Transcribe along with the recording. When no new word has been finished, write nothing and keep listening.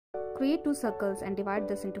Create two circles and divide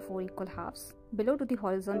this into 4 equal halves. Below to the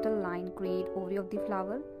horizontal line, create ovary of the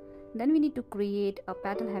flower. Then we need to create a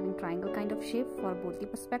petal having triangle kind of shape for both the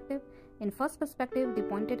perspective. In first perspective, the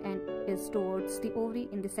pointed end is towards the ovary.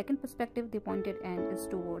 In the second perspective, the pointed end is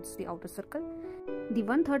towards the outer circle. The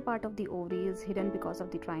 1/3 part of the ovary is hidden because of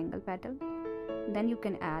the triangle petal. Then you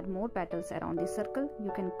can add more petals around the circle.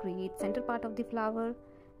 You can create center part of the flower,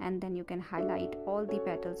 and then you can highlight all the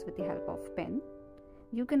petals with the help of pen.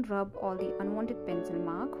 You can rub all the unwanted pins and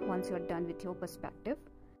mark once you are done with your perspective.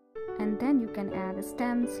 And then you can add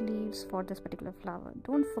stems, leaves for this particular flower.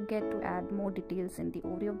 Don't forget to add more details in the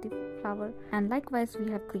ovary of the flower. And likewise,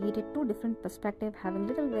 we have created two different perspectives having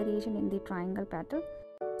little variation in the triangle petal.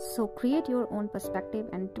 So create your own perspective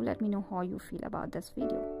and do let me know how you feel about this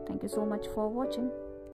video. Thank you so much for watching.